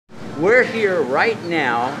We're here right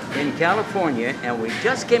now in California, and we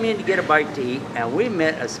just came in to get a bite to eat, and we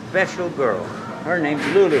met a special girl. Her name's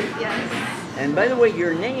Lulu. Yes. And by the way,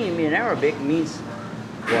 your name in Arabic means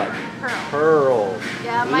what? Pearl. Pearl.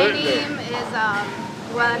 Yeah, my name is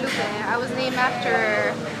Guadalupe. I was named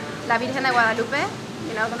after La Virgen de Guadalupe,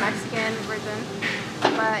 you know, the Mexican version.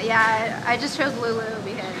 But yeah, I just chose Lulu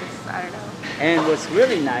because, I don't know. And what's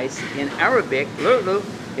really nice, in Arabic, Lulu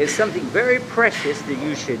is something very precious that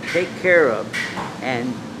you should take care of.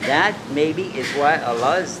 And that maybe is why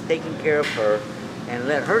Allah is taking care of her. And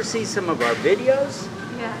let her see some of our videos.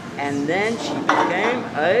 Yeah. And then she became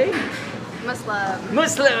a Muslim.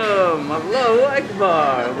 Allahu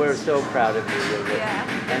Akbar. We're so proud of you, Lulu.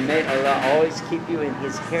 Yeah. And may Allah always keep you in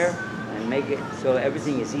His care and make it so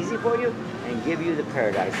everything is easy for you and give you the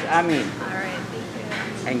paradise. I mean. All right, thank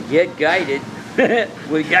you. And get guided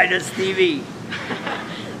with Guidance TV.